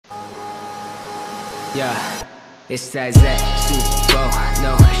Yeah, it's that Super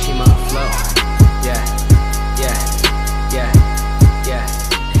no Shima flow. Yeah.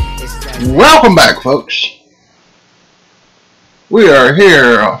 It's that Welcome back, folks. We are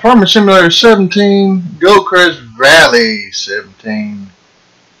here on Farming Simulator 17, GOLDCREST Valley 17,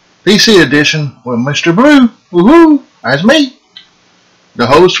 PC edition with Mr. Blue. Woohoo! That's me, the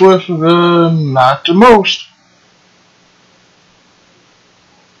host with not the most.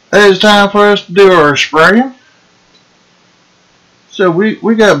 It's time for us to do our spraying. So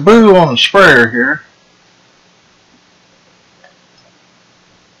we got Boo on the sprayer here.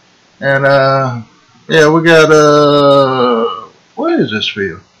 And yeah, we got what is this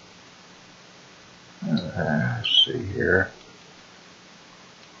field? Let's see here.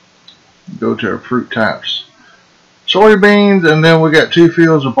 Go to our fruit types. Soybeans, and then we got 2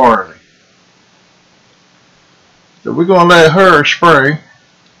 fields of barley. So we're gonna let her spray.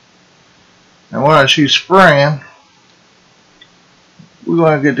 And while she's spraying, we're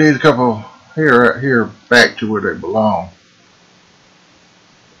gonna get these couple here right here back to where they belong.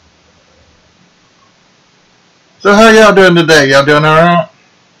 So how y'all doing today? Y'all doing alright?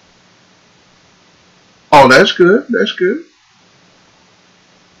 Oh, that's good. That's good.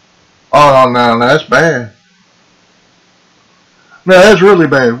 Oh, no, that's bad. No, that's really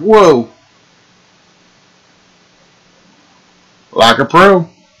bad. Whoa. Like a pro.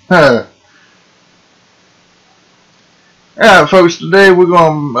 Huh. Alright, folks, today we're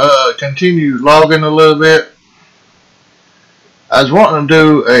going to continue logging a little bit. I was wanting to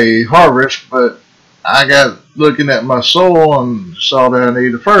do a harvest, but I got looking at my soil and saw that I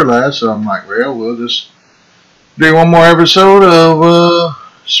needed fertilizer, so I'm like, well, we'll just do one more episode of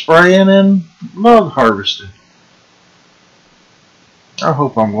spraying and log harvesting. I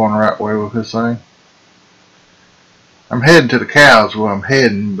hope I'm going the right way with this thing. I'm heading to the cows where I'm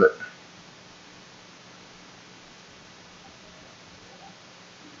heading, but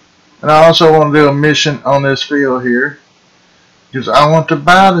and I also want to do a mission on this field here because I want to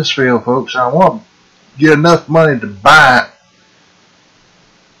buy this field, folks. I want to get enough money to buy it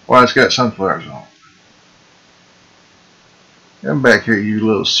while it's got sunflowers on it. Come back here, you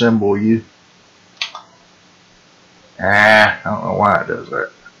little symbol, you. I don't know why it does that.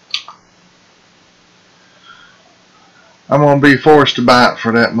 I'm going to be forced to buy it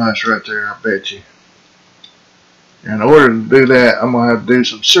for that much right there, I bet you. In order to do that, I'm going to have to do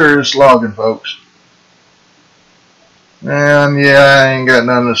some serious logging, folks. And yeah, I ain't got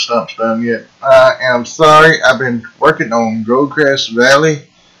none of the stumps done yet. I am sorry. I've been working on GOLDCREST Valley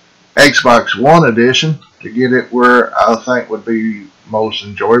Xbox One edition to get it where I think would be most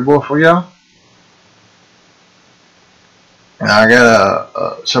enjoyable for y'all. And I got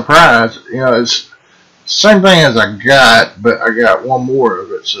a surprise. You know, it's the same thing as I got, but I got one more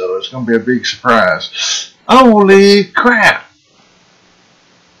of it, so it's going to be a big surprise. Holy crap!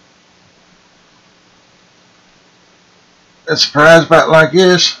 A surprise about like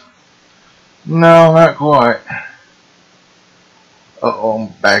this? No, not quite. Uh-oh,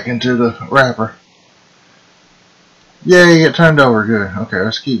 I'm back into the wrapper. Yay, it turned over good. Okay,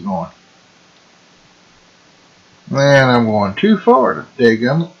 let's keep going. Man, I'm going too far to dig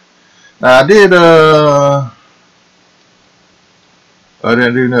them. Now, I didn't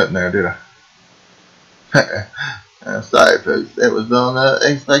do nothing there, did I? Sorry, folks. That was on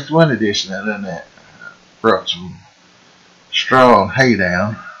Xbox One edition, I done that. Brought some straw and hay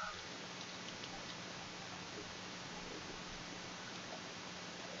down.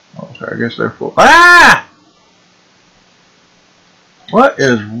 Okay, I guess they're full. Ah! What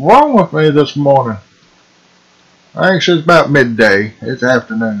is wrong with me this morning? I think it's about midday. It's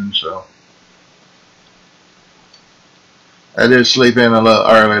afternoon, so I did sleep in a little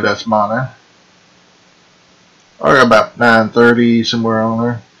early this morning. Or about 9:30, somewhere on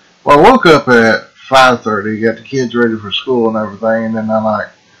there. Well, I woke up at 5:30, got the kids ready for school and everything, and then I'm like,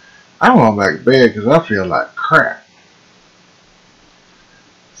 I'm going back to bed because I feel like crap.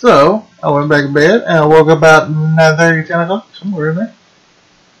 So I went back to bed and I woke up about 9:30, 10 o'clock, somewhere in there.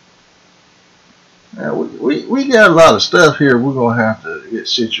 Now, we got a lot of stuff here we're going to have to get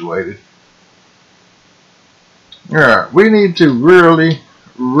situated. Alright, we need to really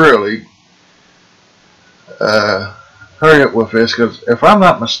hurry up with this, because if I'm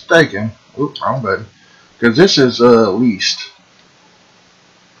not mistaken, oops, wrong button, because this is leased.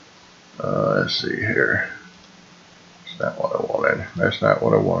 Let's see here. That's not what I wanted. That's not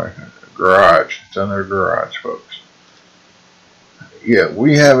what I wanted. Garage. It's under garage, folks. Yeah,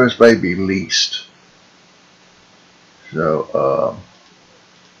 we have this baby leased. So,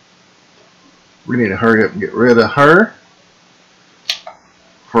 we need to hurry up and get rid of her.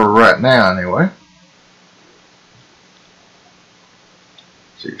 For right now, anyway.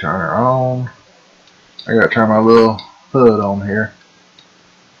 See, turn her on. I gotta turn my little HUD on here.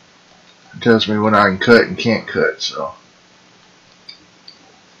 It tells me when I can cut and can't cut, so.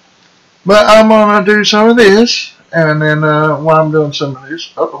 But I'm gonna do some of this, and then while I'm doing some of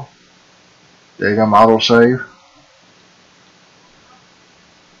this, there you go, my autosave.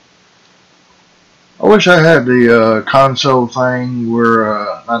 I wish I had the console thing where,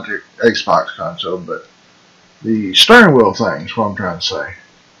 not the Xbox console, but the steering wheel thing is what I'm trying to say.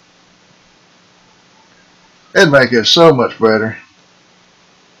 It'd make it so much better.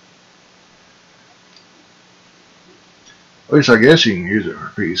 At least I guess you can use it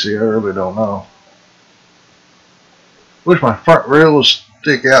for PC. I really don't know. Wish my front rail would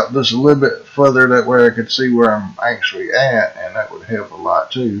stick out just a little bit further. That way I could see where I'm actually at, and that would help a lot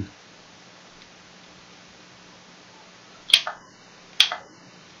too.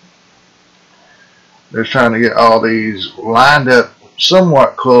 They're trying to get all these lined up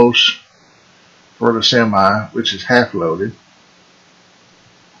somewhat close for the semi, which is half loaded.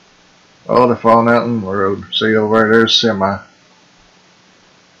 Oh, they're falling out in the road. See over there, there's semi.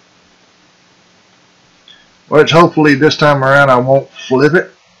 Which hopefully this time around I won't flip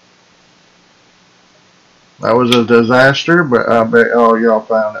it. That was a disaster, but I bet all y'all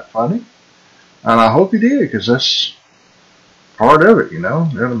found it funny. And I hope you did, because that's part of it, you know.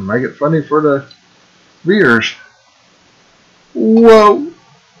 It'll make it funny for the viewers. Whoa.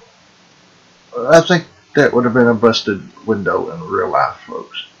 I think that would have been a busted window in real life,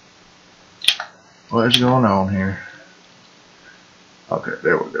 folks. What's going on here? Okay,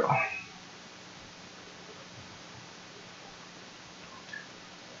 there we go.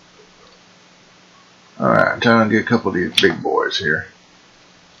 Alright, time to get a couple of these big boys here.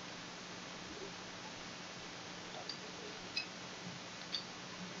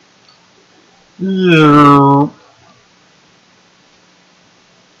 Yeah.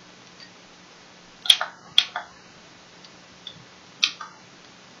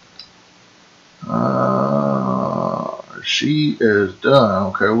 She is done.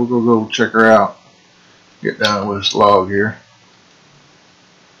 Okay, we'll go check her out. Get down with this log here.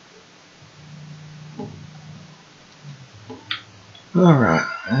 Alright,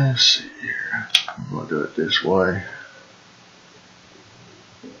 let's see here. I'm going to do it this way.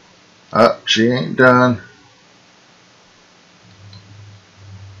 Oh, she ain't done.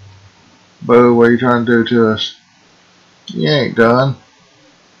 Boo, what are you trying to do to us? You ain't done.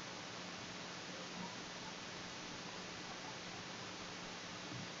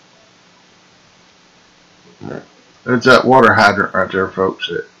 There's that water hydrant right there, folks.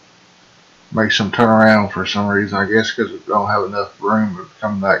 It makes them turn around for some reason. I guess because we don't have enough room to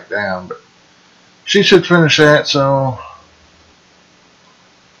come back down. But she should finish that, so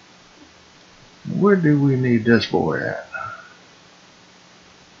where do we need this boy at?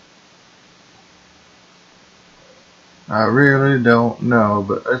 I really don't know,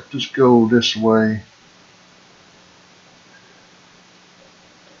 but let's just go this way.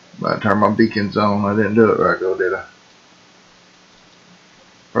 I turned my beacons on. I didn't do it right though, did I?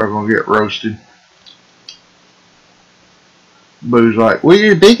 Probably gonna get roasted. Boo's like, "Will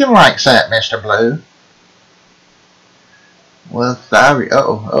your beacon lights that, Mr. Blue?" Well, sorry.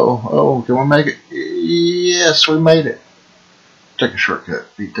 Oh, can we make it? Yes, we made it. Take a shortcut.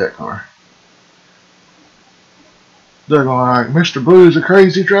 Beat that car. They're going like, "Mr. Blue's a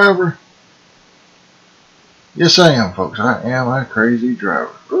crazy driver." Yes, I am, folks. I am a crazy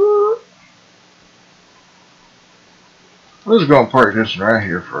driver. We're just going to park this right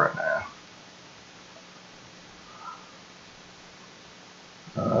here for right now.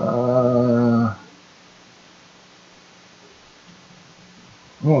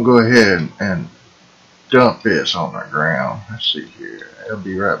 I'm going to go ahead and dump this on the ground. Let's see here. It'll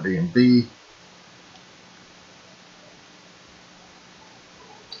be right being B.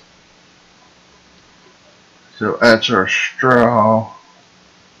 So that's our straw.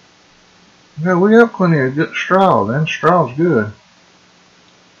 Yeah, we have plenty of good straw then. Straw's good.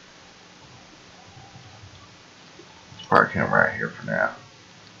 Let's park him right here for now.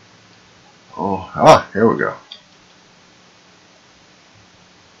 Oh, here we go.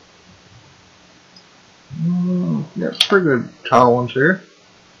 Yeah, pretty good tall ones here.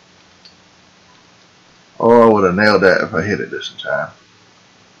 Oh, I would have nailed that if I hit it this time.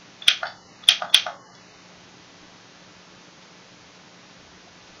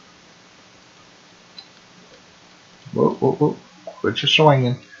 Whoa. Quit your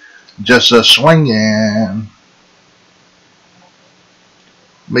swinging. Just a swinging.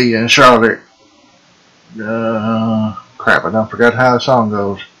 Me and Charlotte. Crap, I done forgot how the song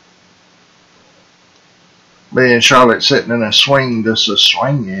goes. Me and Charlotte sitting in a swing, just a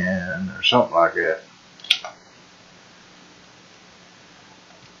swinging or something like that.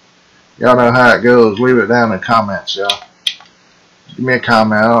 Y'all know how it goes. Leave it down in the comments, y'all. Give me a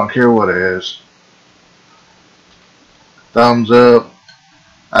comment. I don't care what it is. Thumbs up.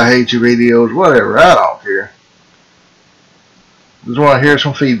 I hate your videos. Whatever. I don't care. Just want to hear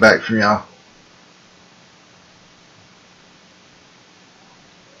some feedback from y'all.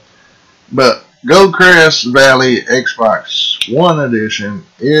 But GOLDCREST Valley Xbox One Edition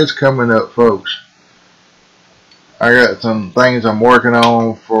is coming up, folks. I got some things I'm working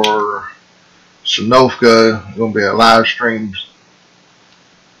on for Sosnovka. It's going to be a live stream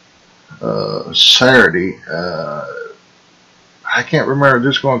Saturday. I can't remember if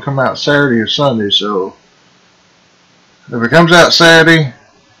this is going to come out Saturday or Sunday, so if it comes out Saturday,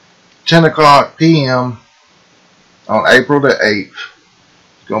 10 o'clock p.m. on April the 8th,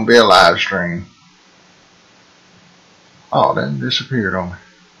 it's going to be a live stream. Oh, that disappeared on me.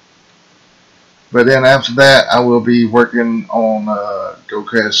 But then after that, I will be working on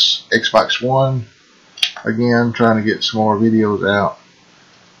GOLDCREST Xbox One again, trying to get some more videos out.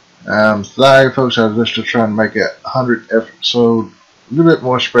 Sorry, folks, I was just trying to make a 100th episode a little bit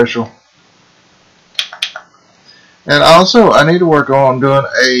more special. And also, I need to work on doing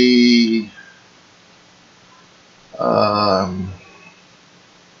a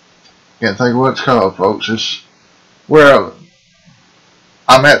can't think of what it's called, folks. It's where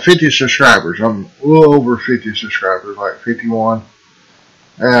I'm at 50 subscribers. I'm a little over 50 subscribers, like 51.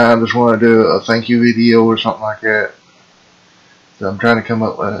 And I just want to do a thank you video or something like that. So I'm trying to come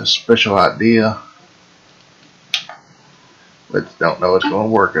up with a special idea. But don't know if it's going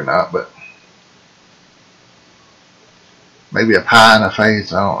to work or not, but maybe a pie in the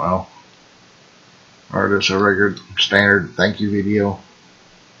face, I don't know. Or just a regular standard thank you video.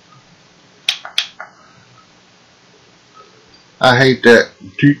 I hate that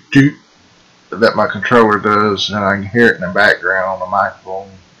toot toot that my controller does, and I can hear it in the background on the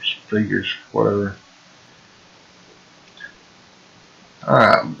microphone, speakers, whatever.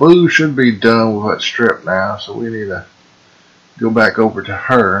 Alright, Blue should be done with that strip now, so we need to go back over to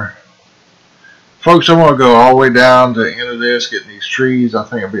her. Folks, I want to go all the way down to the end of this, getting these trees. I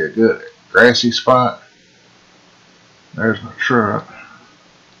think it'll be a good grassy spot. There's my truck.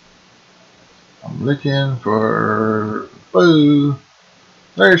 I'm looking for Boo.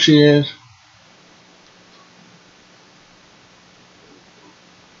 There she is.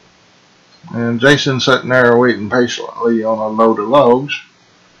 And Jason's sitting there waiting patiently on a load of logs,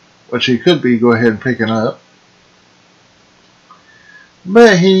 which he could be go ahead and picking up.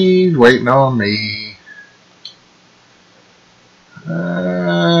 But he's waiting on me.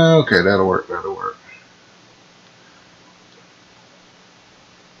 Okay, that'll work, that'll work.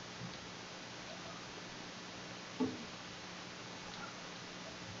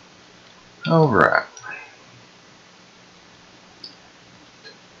 Alright.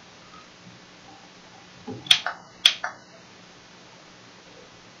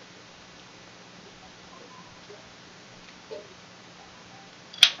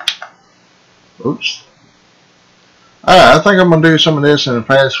 Oops. Alright, I think I'm going to do some of this and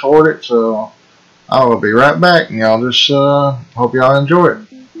fast forward it, so I will be right back, and y'all just hope y'all enjoy it.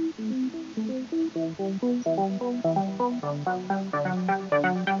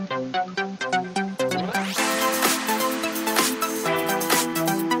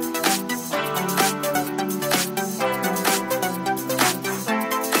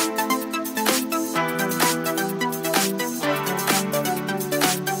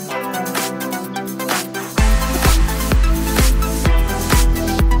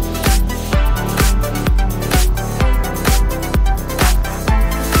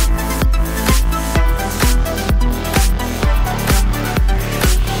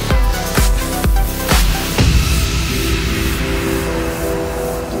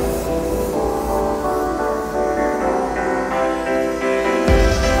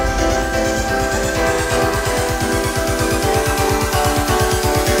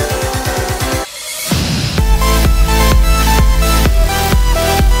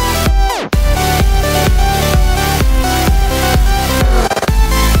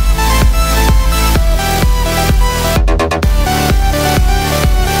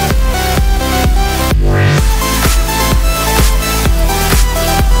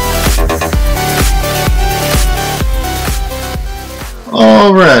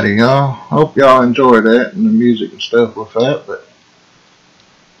 Alrighty, y'all. Hope y'all enjoy that and the music and stuff with that. But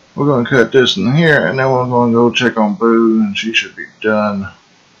we're going to cut this in here, and then we're going to go check on Boo, and she should be done.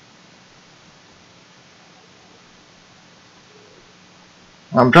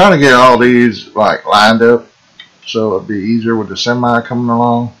 I'm trying to get all these like lined up so it'd be easier with the semi coming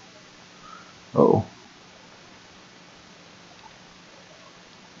along. Oh.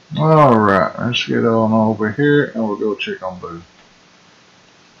 Alright, let's get on over here and we'll go check on Boo.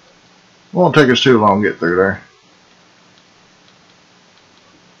 Won't take us too long to get through there.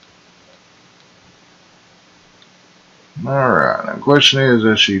 Alright, now the question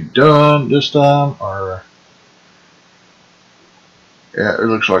is she done this time or... Yeah, it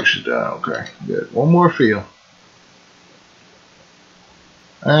looks like she's done. Okay, good. One more field.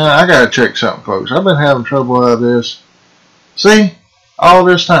 I gotta check something, folks. I've been having trouble with this. See? All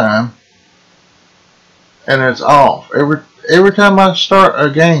this time. And it's off. Every time I start a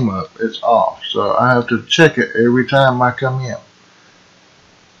game up, it's off. So I have to check it every time I come in.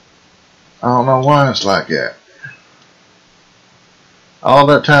 I don't know why it's like that. All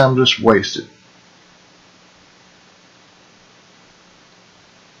that time just wasted.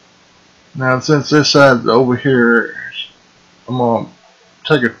 Now since this side over here, I'm going to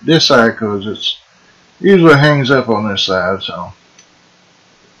take it this side because it's usually hangs up on this side. So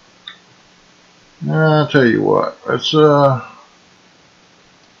I'll tell you what, let's and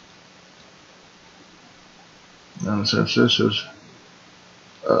since this is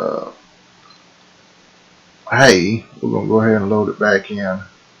hay, we're going to go ahead and load it back in.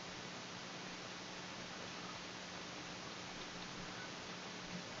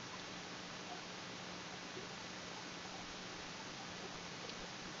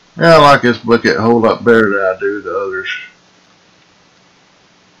 Yeah, I like this bucket a whole lot better than I do the others.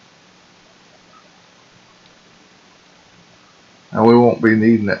 Now we won't be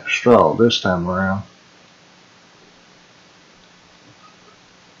needing that straw this time around.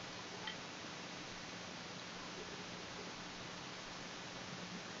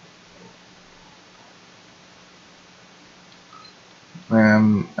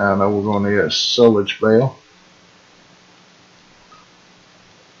 And I know we're going to need a silage bale.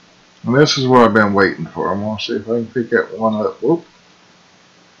 And this is what I've been waiting for. I'm going to see if I can pick that one up. Whoop.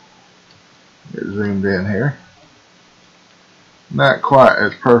 Get zoomed in here. Not quite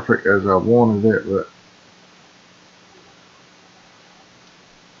as perfect as I wanted it, but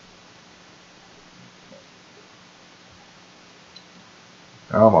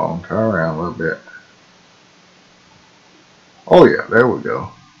come on, turn around a little bit. Oh yeah, there we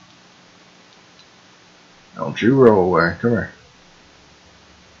go. Don't you roll away. Come here.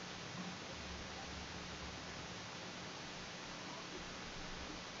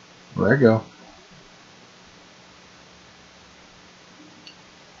 There you go.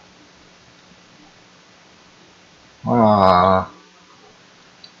 Ah.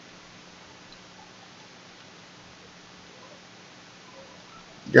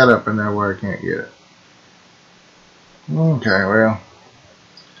 Got up in there where I can't get it. Okay, well,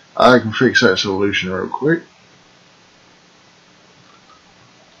 I can fix that solution real quick.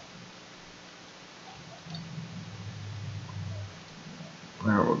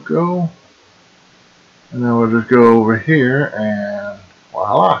 There we go. And then we'll just go over here and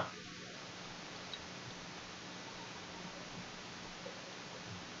voila.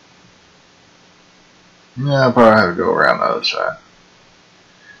 Yeah, I'll probably have to go around the other side.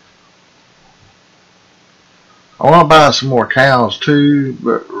 I want to buy some more cows too,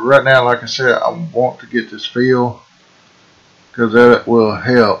 but right now, like I said, I want to get this field because that will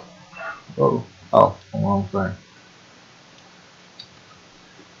help. Oh, wrong thing.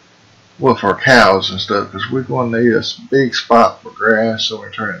 Well, for cows and stuff, because we're going to need a big spot for grass, so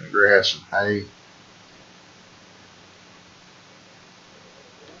we're turning the grass and hay.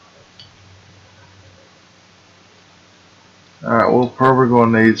 Alright, we're probably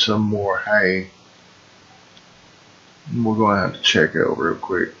going to need some more hay. We're going to have to check it out real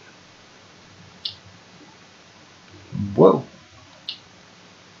quick. Whoa.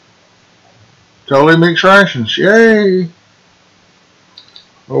 Totally mixed rations. Yay!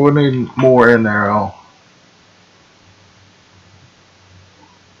 Well, we need more in there. I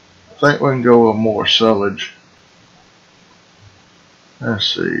think we can go with more silage.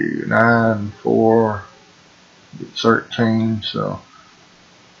 Let's see. 9, 4, 13. So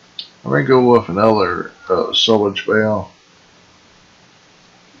I may go with another silage bale.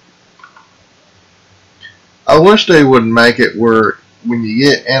 I wish they would make it where when you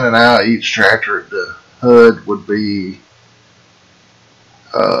get in and out of each tractor, the HUD would be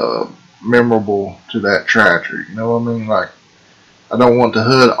memorable to that tractor. You know what I mean? Like, I don't want the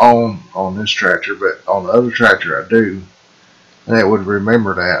HUD on this tractor, but on the other tractor I do. And it would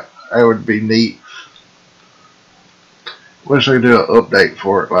remember that. That would be neat. Wish they do an update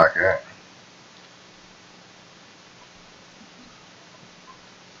for it like that.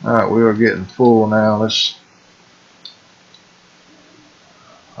 Alright, we are getting full now. Let's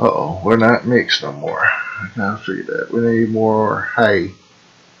we're not mixed no more. I gotta figure that. We need more hay.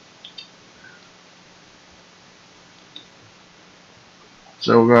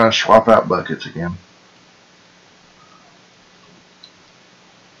 So we're gonna swap out buckets again.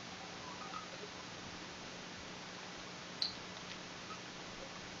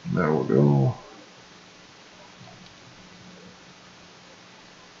 There we go.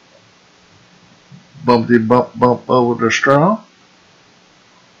 Bumpty bump bump over the straw.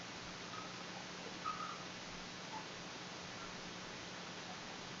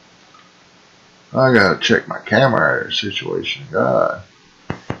 I gotta check my camera situation. God,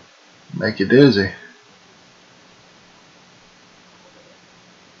 make you dizzy.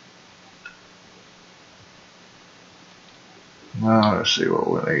 Now let's see what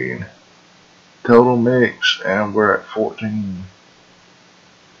we need. Total mix, and we're at 14.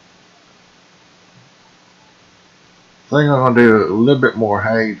 I think I'm gonna do a little bit more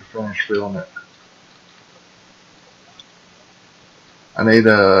hay to finish filling it. I need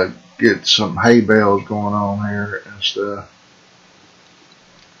to get some hay bales going on here and stuff.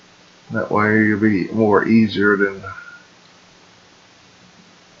 That way it'll be more easier than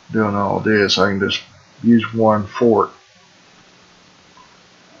doing all this. I can just use one fork.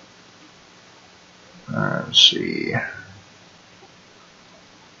 Alright, let's see.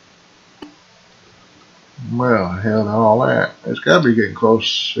 Well, hell to all that. It's gotta be getting close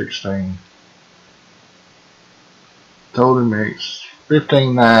to 16. Total mix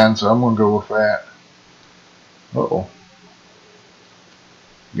 15.9, so I'm gonna go with that. Uh-oh.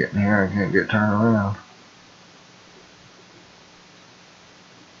 Getting here, I can't get turned around.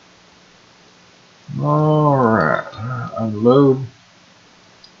 Alright, unload.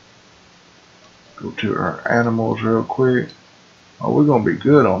 Go to our animals real quick. Oh, we're gonna be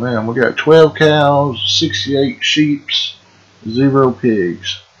good on them. We got 12 cows, 68 sheep, 0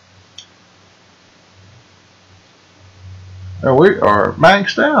 pigs. And we are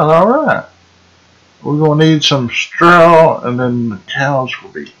maxed out, alright. We're gonna need some straw, and then the cows will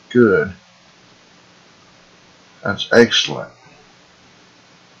be good. That's excellent.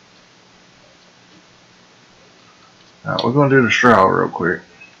 Now we're gonna do the straw real quick.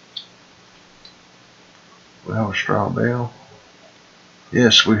 We have a straw bale.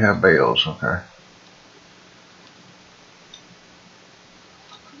 Yes, we have bales, okay.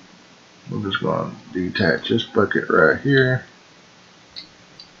 We're just going to detach this bucket right here.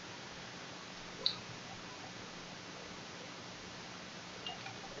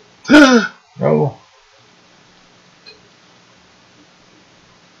 No.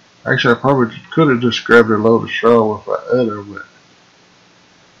 Actually, I probably could have just grabbed a load of straw with my other, but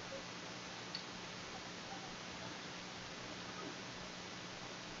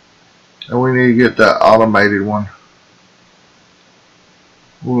and we need to get that automated one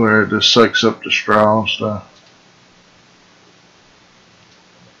where it just sucks up the straw and stuff.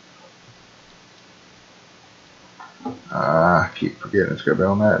 I keep forgetting it's got to be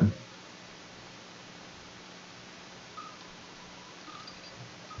on that.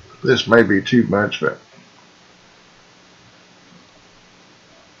 This may be too much, but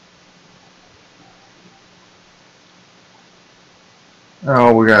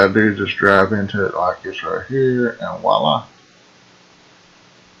all we gotta do is just drive into it like this right here, and voila.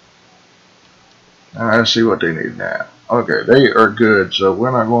 Alright, let's see what they need now. Okay, they are good, so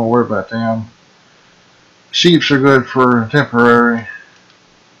we're not going to worry about them. Sheeps are good for temporary.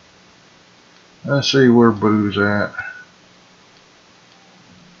 Let's see where Boo's at.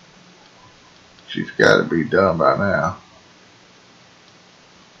 She's got to be done by now.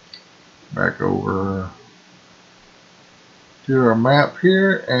 Back over to our map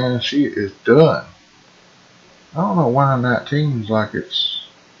here, and she is done. I don't know why 19's like it's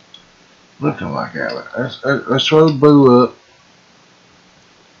looking like that. Let's throw Boo up.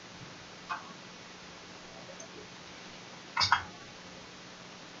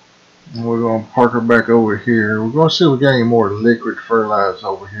 And we're going to park her back over here. We're going to see if we got any more liquid fertilizer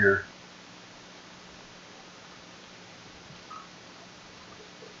over here.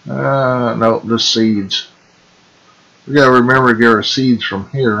 No, just seeds. We got to remember to get our seeds from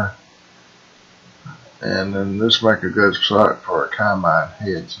here. And then this make a good spot for our combine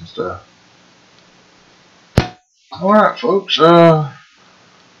heads and stuff. Alright folks, I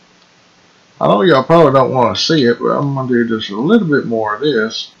know y'all probably don't want to see it, but I'm going to do just a little bit more of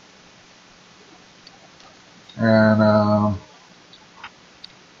this. And I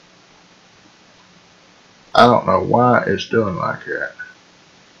don't know why it's doing like that.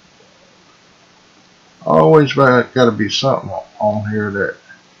 Always got to be something on here that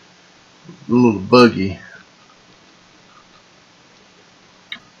a little buggy.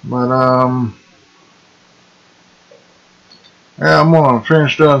 But yeah, I'm gonna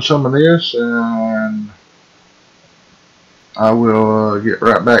finish doing some of this, and I will get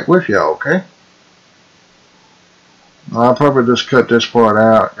right back with y'all. Okay? I'll probably just cut this part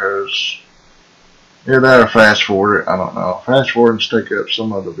out because either that or fast forward it. I don't know. Fast forward and stick up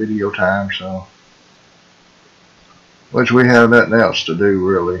some of the video time, so which we have nothing else to do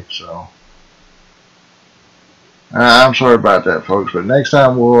really. So I'm sorry about that, folks. But next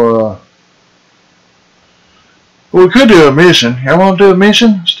time we could do a mission. Y'all want to do a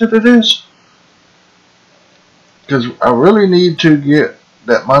mission instead of this? Because I really need to get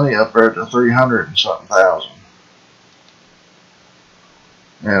that money up there to 300 and something thousand.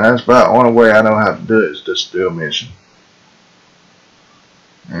 And that's about the only way I know how to do it is just do a mission.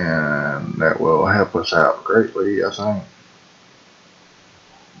 And that will help us out greatly, I think.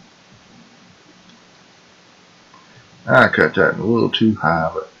 I cut that a little too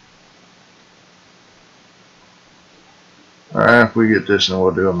high, but alright, if we get this, then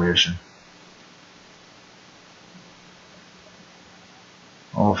we'll do a mission.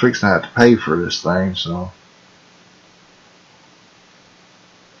 I'm fixing to have to pay for this thing, so.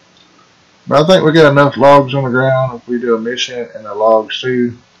 But I think we got enough logs on the ground if we do a mission and the logs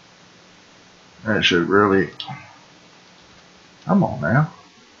too. That should really. Come on now.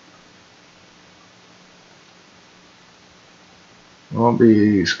 It won't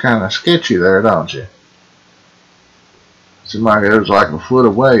be kind of sketchy there, don't you? Somebody goes like a foot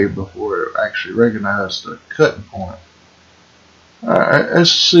away before it actually recognizes the cutting point. Alright,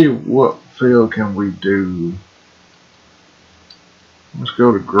 let's see what field can we do. Let's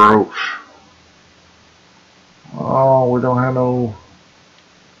go to growth. Oh, we don't have no.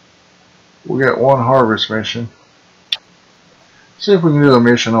 We got one harvest mission. See if we can do a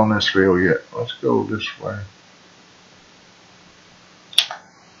mission on this field yet. Let's go this way.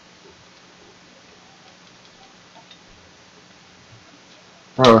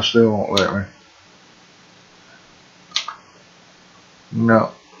 Probably still won't let me.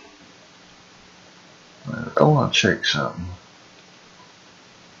 No. I want to check something.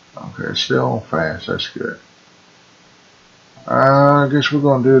 Okay, it's still on fast. That's good. I guess we're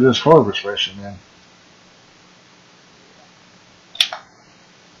going to do this harvest mission then.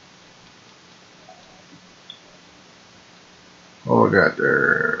 What we got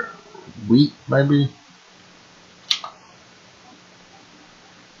there? Wheat, maybe?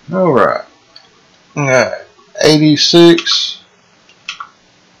 Alright. Alright. 86.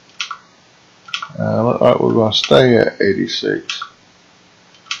 Look like we're going to stay at 86.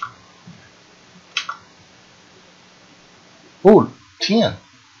 Oh, 10.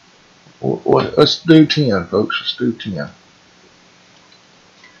 Let's do 10, folks. Let's do 10.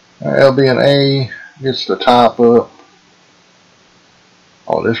 LB and A gets the top up.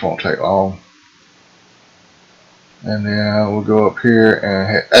 Oh, this won't take long. And then we'll go up here and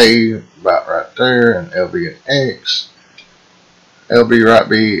hit A about right there, and LB and X. LB, right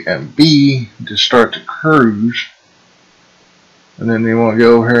B, and B to start to cruise. And then you want to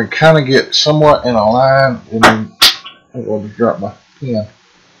go over here and kind of get somewhat in a line. And then, let me drop my pen.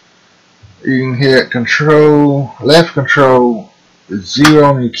 You can hit control, left control, 0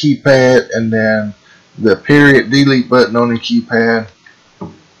 on your keypad, and then the period delete button on your keypad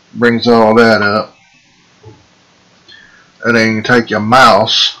brings all that up. And then you take your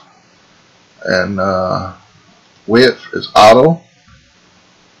mouse and width is auto.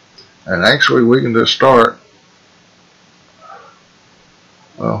 And actually we can just start.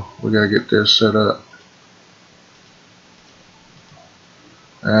 Well, we gotta get this set up.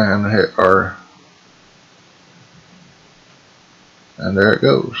 And hit R. And there it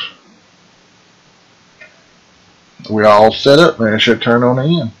goes. We all set up and it should turn on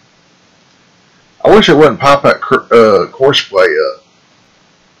again. I wish it wouldn't pop that courseplay up.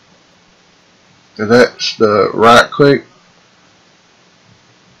 Cause that's the right click.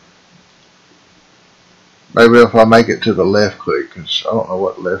 Maybe if I make it to the left click, cause I don't know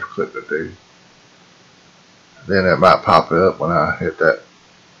what left click to do. Then it might pop up when I hit that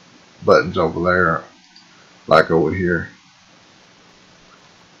buttons over there, like over here.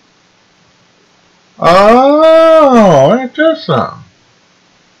 Oh, ain't that something?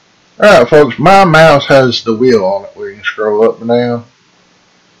 Alright folks, my mouse has the wheel on it where you can scroll up and down,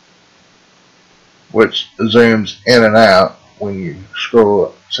 which zooms in and out when you scroll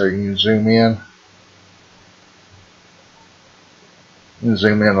up, so you can zoom in. You can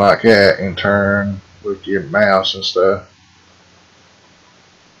zoom in like that and turn with your mouse and stuff.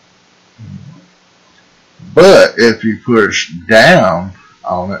 But if you push down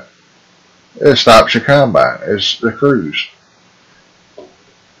on it, it stops your combine. It's the cruise.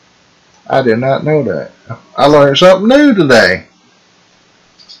 I did not know that. I learned something new today.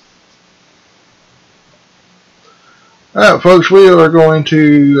 Alright folks, we are going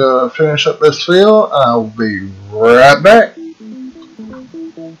to finish up this field. I'll be right back.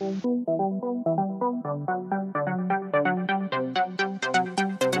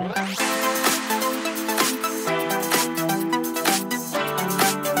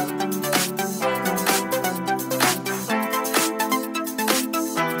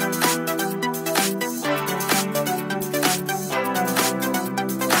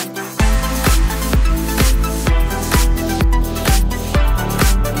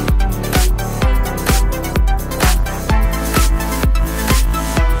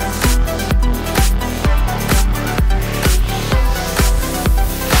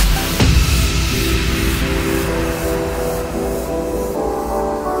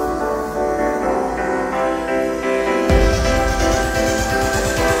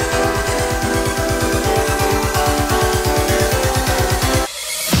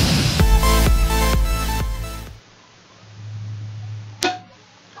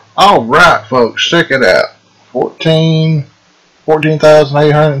 Alright folks, check it out.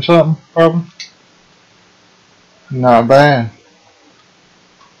 14,800 and something probably. Not bad.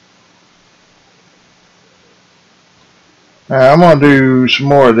 Now I'm gonna do some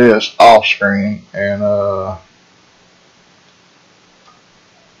more of this off screen and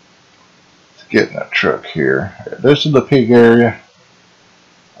get in the truck here. This is the pig area.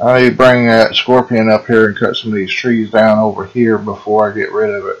 I need to bring that scorpion up here and cut some of these trees down over here before I get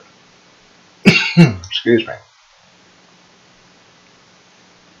rid of it. Excuse me.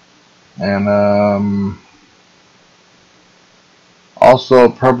 And also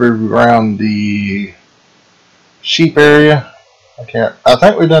probably around the sheep area. I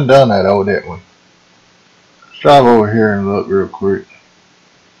think we done that, didn't we? Let's drive over here and look real quick.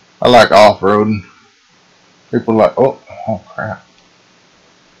 I like off-roading. People like, oh crap.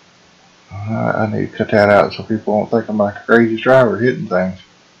 I need to cut that out so people won't think I'm like a crazy driver hitting things.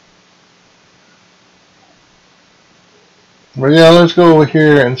 But yeah, let's go over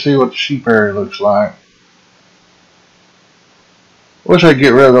here and see what the sheep area looks like. Wish I'd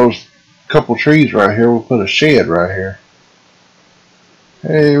get rid of those couple trees right here. We'll put a shed right here.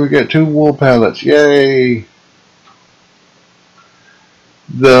 Hey, we got 2 wool pallets. Yay!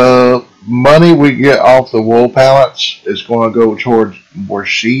 The money we get off the wool pallets is going to go towards more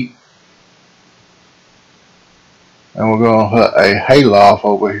sheep. And we're going to put a hay loft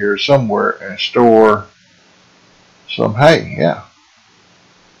over here somewhere and store some hay, yeah.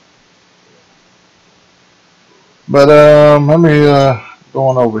 But let me go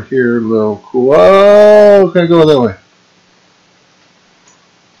on over here a little cool. Oh, can't go that way.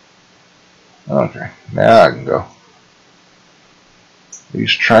 Okay, now I can go.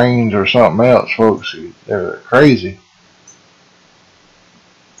 These trains are something else, folks. They're crazy.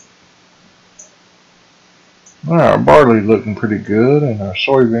 Well, our barley's looking pretty good, and our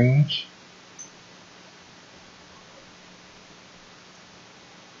soybeans.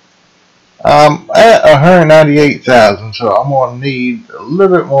 I'm at 198,000, so I'm going to need a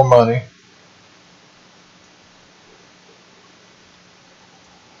little bit more money.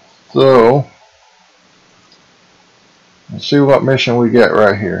 So, let's see what mission we get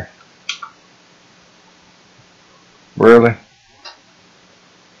right here. Really?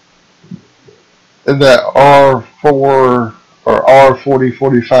 And that R4 or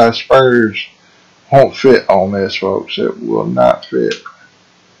R4045 spares won't fit on this, folks. It will not fit.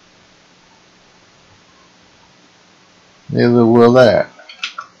 Neither will that.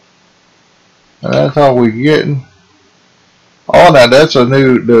 And that's all we're getting. Oh, now that's the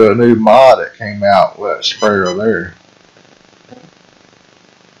new mod that came out with that sprayer there.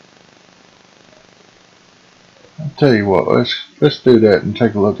 I'll tell you what, let's do that and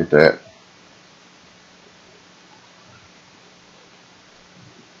take a look at that.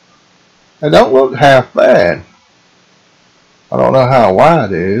 It don't look half bad. I don't know how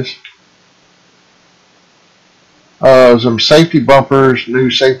wide it is. Some safety bumpers,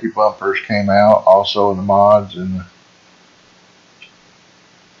 new safety bumpers came out also in the mods, and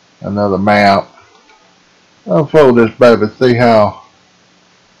another mount. I'll fold this baby, see how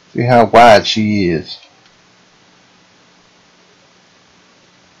wide she is.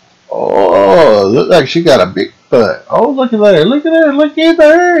 Oh, look like she got a big butt. Oh, look at there, look at there, look at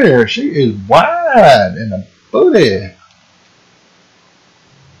there. She is wide in the booty.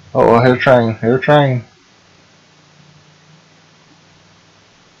 Oh, hair train, hair train.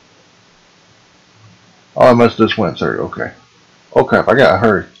 Oh, I must have just went through. Okay. Oh crap, I gotta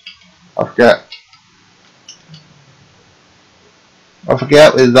hurry. I forgot. I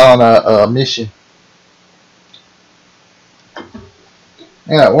forgot we was on a mission.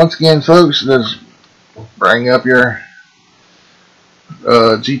 Yeah, once again, folks, just bring up your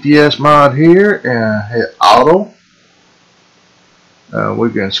GPS mod here and hit auto.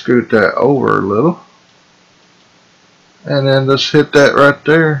 We can scoot that over a little. And then just hit that right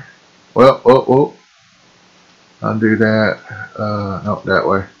there. Well, whoa. Undo that. No, that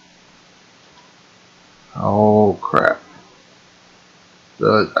way. Oh, crap.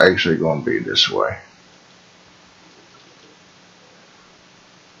 So it's actually going to be this way.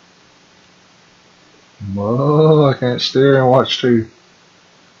 Whoa, I can't steer and watch too.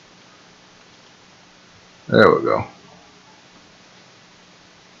 There we go.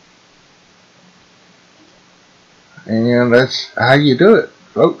 And that's how you do it,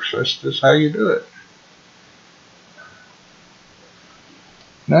 folks. That's just how you do it.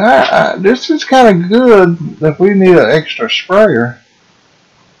 Now, this is kind of good if we need an extra sprayer.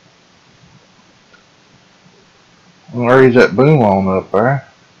 I'll raise that boom on up there.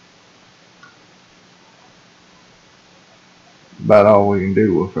 About all we can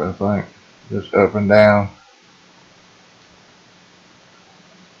do with it, I think. Just up and down.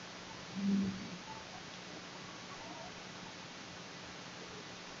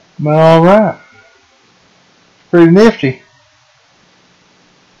 But alright. Pretty nifty.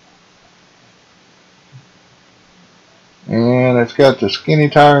 And it's got the skinny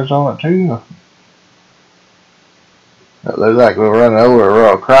tires on it too. It looks like we're running over a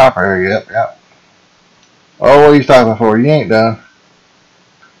real cropper. Yep. Oh, what are you stopping for? You ain't done.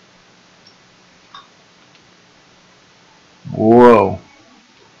 Whoa.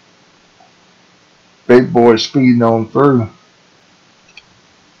 Big boy speeding on through.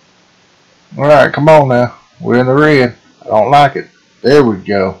 Alright, come on now. We're in the red. I don't like it. There we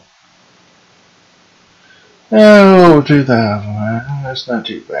go. Oh, 2,000. That's not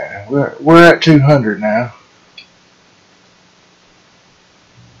too bad. We're at 200 now.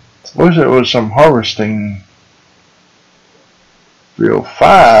 Wish it was some harvesting. Field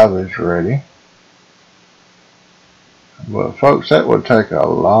 5 is ready. But folks, that would take a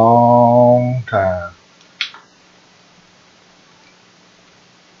long time.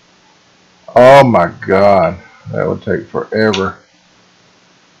 Oh my God. That would take forever.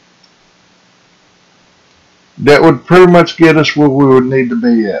 That would pretty much get us where we would need to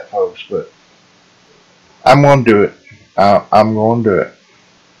be at, folks. But I'm going to do it. I'm going to do it.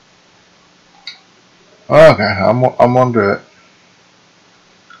 Okay, I'm going to do it.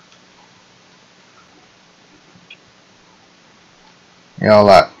 Y'all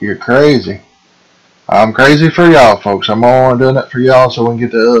like, you're crazy. I'm crazy for y'all, folks. I'm only doing it for y'all so we can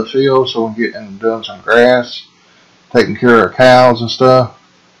get to other fields, so we can get in doing some grass, taking care of cows and stuff.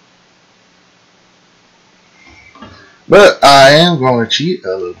 But I am going to cheat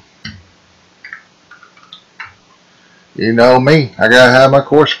a little. You know me. I got to have my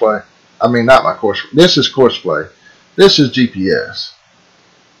course play. I mean, not my course. This is course play. This is GPS.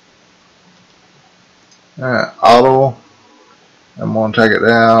 Alright, auto. I'm going to take it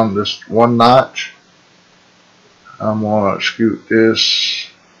down just one notch. I'm going to scoot this.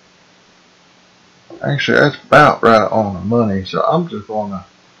 Actually, that's about right on the money. So I'm just going to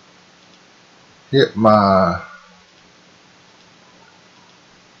hit my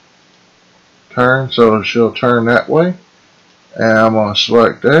turn so she'll turn that way. And I'm going to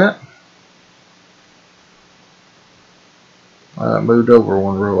select that. I moved over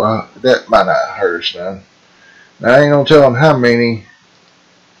one row. That might not hurt us none. Now, I ain't going to tell them how many,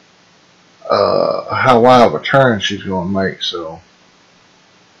 how wide of a turn she's going to make. So,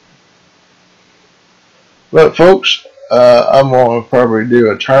 but folks, I'm going to probably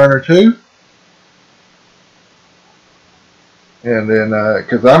do a turn or two. And then,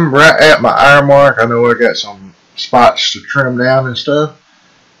 because I'm right at my hour mark, I know I got some spots to trim down and stuff.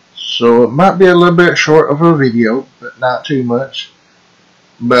 So it might be a little bit short of a video, but not too much.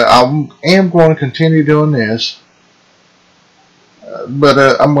 But I am going to continue doing this.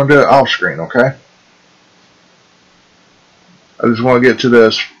 But I'm going to do it off screen, okay? I just want to get to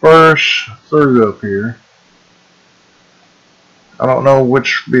this first through up here. I don't know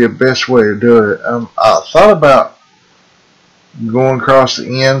which would be the best way to do it. I thought about going across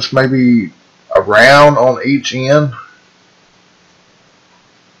the ends, maybe around on each end,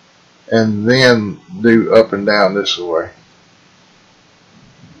 and then do up and down this way.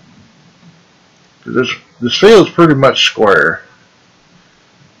 This field's pretty much square,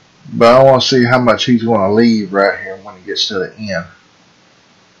 but I want to see how much he's going to leave right here when he gets to the end.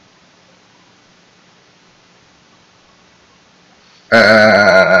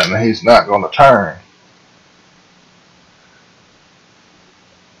 And he's not going to turn.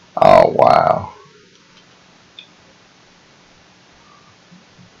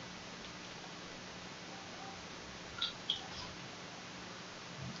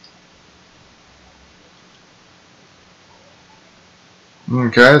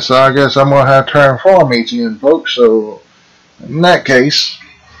 Okay, so I guess I'm going to have to turn farm each in, folks. So in that case,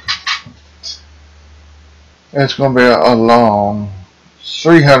 it's going to be a long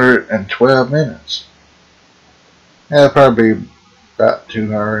 312 minutes. Yeah, it'll probably be about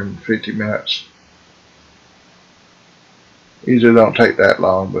 250 minutes. Usually don't take that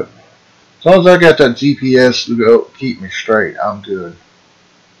long, but as long as I got that GPS to go keep me straight, I'm good.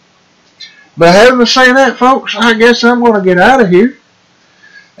 But having to say that, folks, I guess I'm going to get out of here.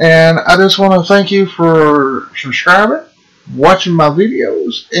 And I just want to thank you for subscribing, watching my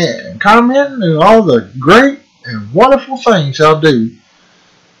videos, and commenting, and all the great and wonderful things y'all do.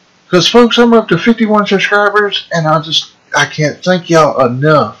 Because, folks, I'm up to 51 subscribers, and I can't thank y'all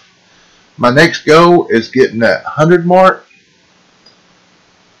enough. My next goal is getting that 100 mark.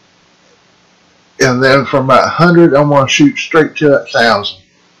 And then from that 100, I want to shoot straight to that 1,000.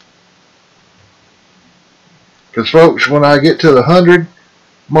 Because, folks, when I get to the 100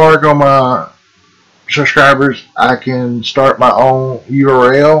 mark on my subscribers, I can start my own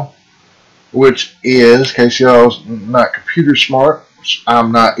URL, which is, in case y'all's not computer smart,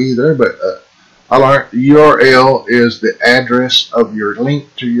 I'm not either, but I learned URL is the address of your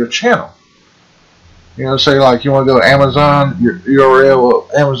link to your channel. You know, say like you want to go to Amazon, your URL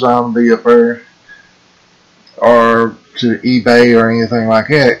of Amazon will be up there, or to eBay or anything like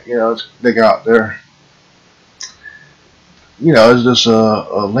that. You know, they got there. You know, it's just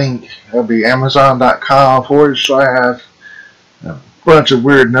a link. That'll be Amazon.com / a bunch of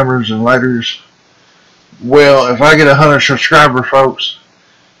weird numbers and letters. Well, if I get 100 subscribers, folks,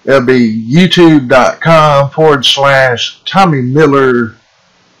 it'll be YouTube.com / Tommy Miller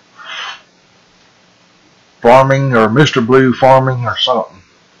Farming or Mr. Blue Farming or something.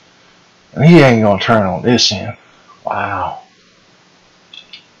 And he ain't gonna turn on this end. Wow.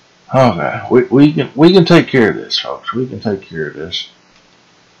 Okay, we can take care of this, folks. We can take care of this.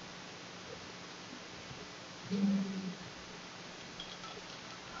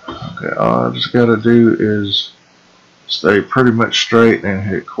 Okay, all I just gotta do is stay pretty much straight and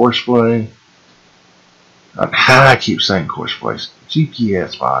hit course play. I keep saying course play.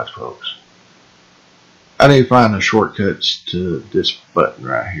 GPS mods, folks. I need to find the shortcuts to this button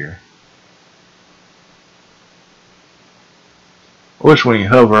right here. I wish when you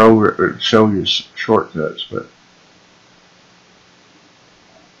hover over it, it would show you shortcuts, but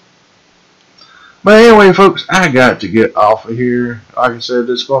anyway, folks, I got to get off of here. Like I said,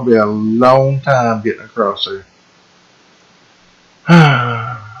 it's going to be a long time getting across there.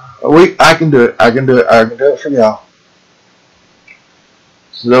 I can do it. I can do it. I can do it for y'all.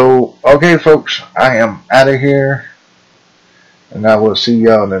 So, okay, folks, I am out of here, and I will see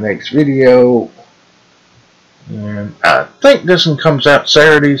y'all in the next video. And I think this one comes out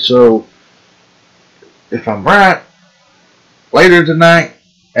Saturday, so if I'm right, later tonight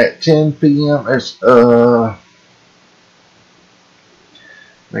at 10 p.m. It's let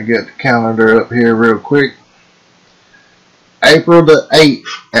me get the calendar up here real quick. April the 8th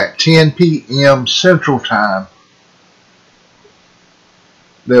at 10 p.m. Central Time.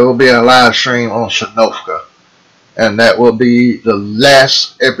 There will be a live stream on Sosnovka. And that will be the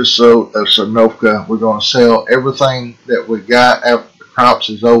last episode of Sosnovka. We're going to sell everything that we got after the crops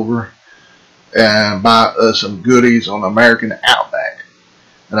is over and buy us some goodies on American Outback.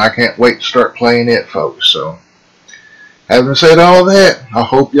 And I can't wait to start playing it, folks. So, having said all that, I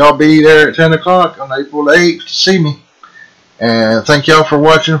hope y'all be there at 10 o'clock on April the 8th to see me. And thank y'all for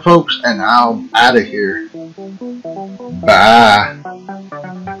watching, folks. And I'm out of here. Bye.